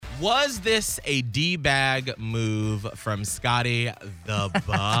Was this a DBag move from Scotty the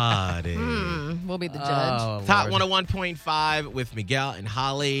Body? We'll be the judge. Oh, Top Lord. 101.5 with Miguel and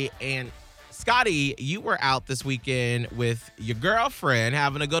Holly. And Scotty, you were out this weekend with your girlfriend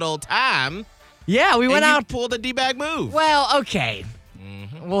having a good old time. Yeah, we went and you out. pulled a DBag move. Well, okay.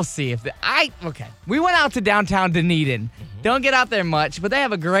 We'll see if okay. We went out to downtown Dunedin. Don't get out there much, but they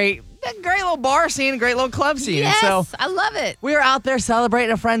have a great little bar scene, a great little club scene. Yes, And so I love it. we were out there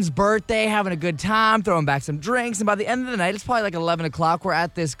celebrating a friend's birthday, having a good time, throwing back some drinks. And by the end of the night, it's probably like 11 o'clock. We're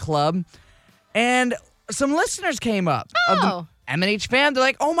at this club. And some listeners came up of Oh. the M&H fam. They're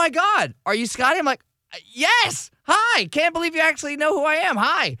like, oh, my God, are you Scotty? I'm like, yes. Hi. Can't believe you actually know who I am.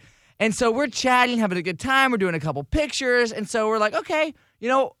 Hi. And so we're chatting, having a good time. We're doing a couple pictures. And so we're like, okay,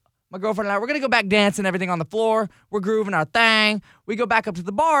 my girlfriend and I, we're going to go back dancing, everything on the floor. We're grooving our thing. We go back up to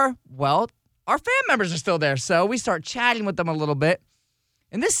the bar. Well, our fan members are still there. So we start chatting with them a little bit.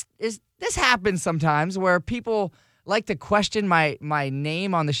 And this happens sometimes where people like to question my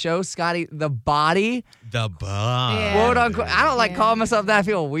name on the show, Scotty the Body. The Body. Yeah. Quote unquote. I don't like Yeah. calling myself that. I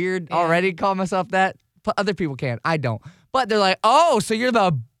feel weird already calling myself that. But other people can. I don't. But they're like, oh, so you're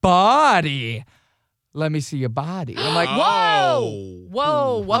the Body. Let me see your body. And I'm like, whoa.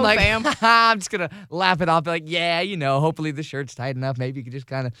 Whoa, I'm like, fam. I'm just going to laugh it off. Be like, yeah, hopefully the shirt's tight enough. Maybe you could just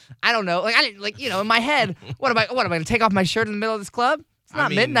kind of, I don't know. In my head, what am I going to take off my shirt in the middle of this club? It's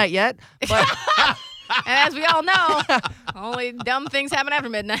not midnight yet. But And as we all know, only dumb things happen after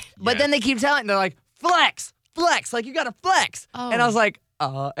midnight. But then they keep telling, they're like, flex, like you got to flex. Oh. And I was like,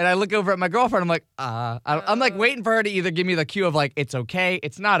 and I look over at my girlfriend. I'm like, I'm like waiting for her to either give me the cue of like, it's okay,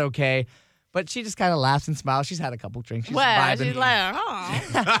 it's not okay. But she just kind of laughs and smiles. She's had a couple drinks. She's vibing. She's like, oh.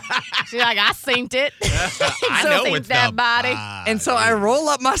 She's like, I synced it. I So know think it's that the body. And so I roll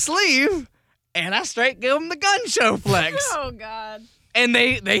up my sleeve, and I straight give them the gun show flex. Oh, God. And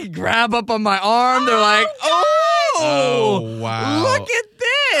they grab up on my arm. They're like, Oh, wow. look at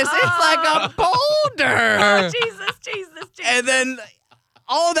this. It's like a boulder. Oh, Jesus. And then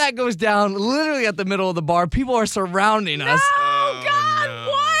all that goes down literally at the middle of the bar. People are surrounding us. Oh, God,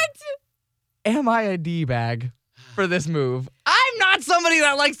 no. what? Am I a D-bag for this move? I'm not somebody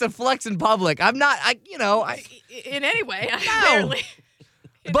that likes to flex in public. I'm not, In any way, No. barely.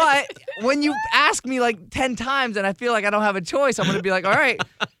 But when you ask me like 10 times and I feel like I don't have a choice, I'm going to be like, all right,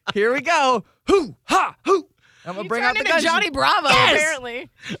 here we go. Hoo, ha, hoo. I'm going to bring out the into gun. Johnny Bravo, Yes!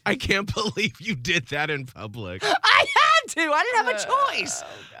 apparently. I can't believe you did that in public. I had to. I didn't have a choice.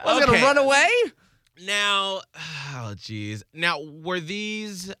 I was going Okay. to run away. Now, oh, geez. Now, were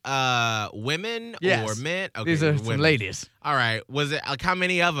these women Yes. or men? Okay, These are women. some ladies. All right. Was it, like, how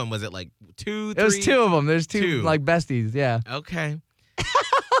many of them? Was it like two, It was three? two of them. There's two, Two. like besties. Yeah. Okay.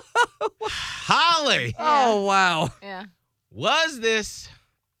 Holly, Oh, wow. Yeah. was this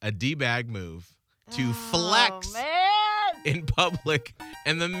a D-bag move to flex Oh, man. in public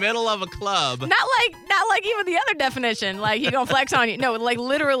in the middle of a club? Not like even the other definition. Like, he gonna flex on you. No, like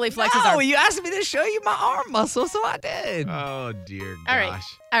literally flex his No, arm. you asked me to show you my arm muscle, so I did. Oh, dear All right.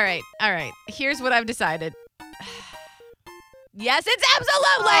 gosh. All right. Here's what I've decided. Yes, it's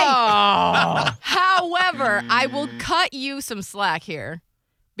absolutely. Oh. However, I will cut you some slack here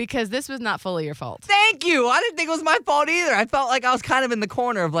because this was not fully your fault. Thank you. I didn't think it was my fault either. I felt like I was kind of in the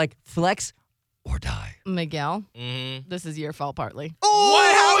corner of like flex or die. Miguel, Mm-hmm. this is your fault partly.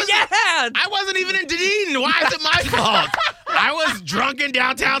 Oh, yeah. I wasn't even in Dunedin. Why is it my fault? I was drunk in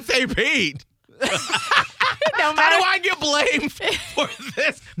downtown St. Pete. No How matter. do I get blamed for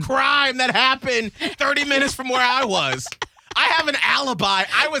this crime that happened 30 minutes from where I was? I have an alibi.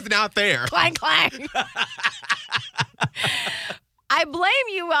 I was not there. Clang, clang. I blame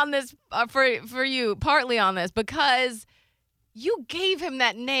you on this for you partly on this because you gave him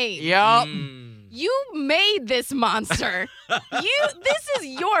that name. Yup. You made this monster. This is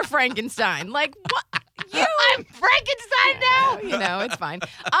your Frankenstein. Like what? I'm Frankenstein now. You know, it's fine.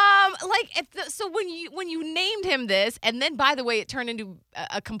 So when you named him this, and then by the way, it turned into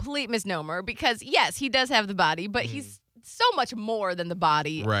a complete misnomer because yes, he does have the body, but he's so much more than the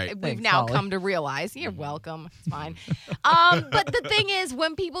body. Right. We've Thanks, now Holly. come to realize. You're welcome. It's fine. But the thing is,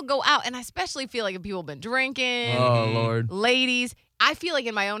 when people go out, and I especially feel like if people have been drinking, Oh, Lord. ladies, I feel like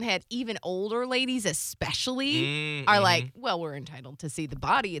in my own head, even older ladies especially are like, well, we're entitled to see the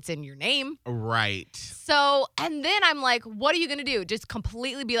body. It's in your name. Right. So, and then I'm like, what are you going to do? Just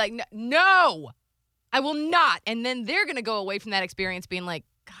completely be like, no, I will not. And then they're going to go away from that experience being like,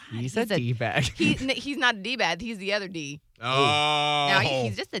 God, He's a D-bag. he's not a D-bag. He's the other D. Oh. Now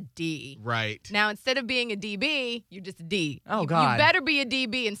he's just a D. Right. Now, instead of being a DB, you're just a D. Oh, You God. better be a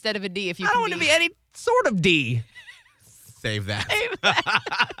DB instead of a D if you I can don't want to be any sort of D. Save that.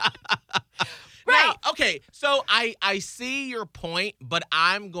 I see your point, but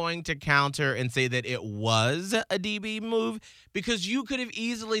I'm going to counter and say that it was a DB move because you could have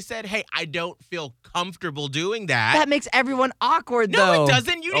easily said, hey, I don't feel comfortable doing that. That makes everyone awkward, though. No, it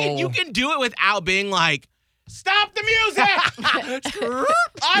doesn't. You can do it without being like, stop the music!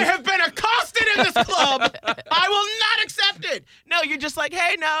 I have been accosted in this club. I will not accept it. No, you're just like,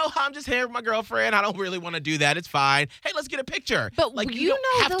 hey, no, I'm just here with my girlfriend. I don't really want to do that. It's fine. Hey, let's get a picture. But like, you don't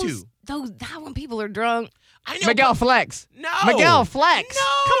know have those that when people are drunk. I know. Miguel, flex. No. Miguel, flex.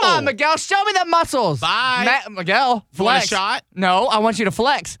 No. Come on, Miguel, show me the muscles. Bye. Miguel, flex. You want a shot? No, I want you to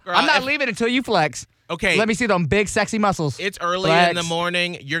flex. Girl, I'm not leaving until you flex. Okay. Let me see them big, sexy muscles. It's early in the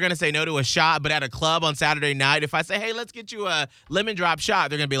morning. You're going to say no to a shot, but at a club on Saturday night, if I say, hey, let's get you a lemon drop shot,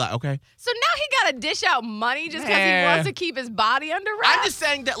 they're going to be like, okay. So now he got to dish out money just because he Nah. wants to keep his body under wraps? I'm just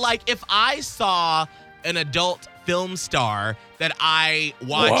saying that, like, if I saw an adult film star that I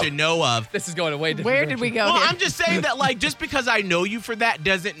watch and know of. This is going away different. Where did we go Well, here? I'm just saying that, like, just because I know you for that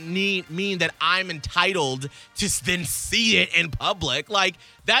doesn't mean that I'm entitled to then see it in public. Like,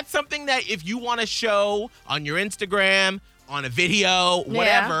 that's something that if you want to show on your Instagram, on a video,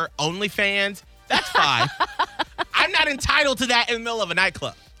 whatever, OnlyFans, that's fine. I'm not entitled to that in the middle of a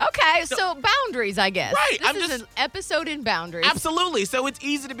nightclub. Okay, so boundaries, I guess. Right, This I'm is just- an episode in boundaries. Absolutely. So it's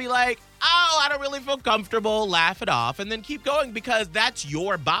easy to be like, oh, I don't really feel comfortable, laugh it off, and then keep going because that's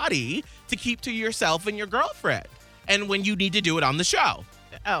your body to keep to yourself and your girlfriend. And when you need to do it on the show.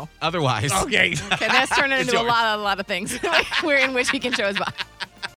 Oh. Otherwise. Okay. Okay, that's turning It's into a yours. lot of things. We're in which he can show his body.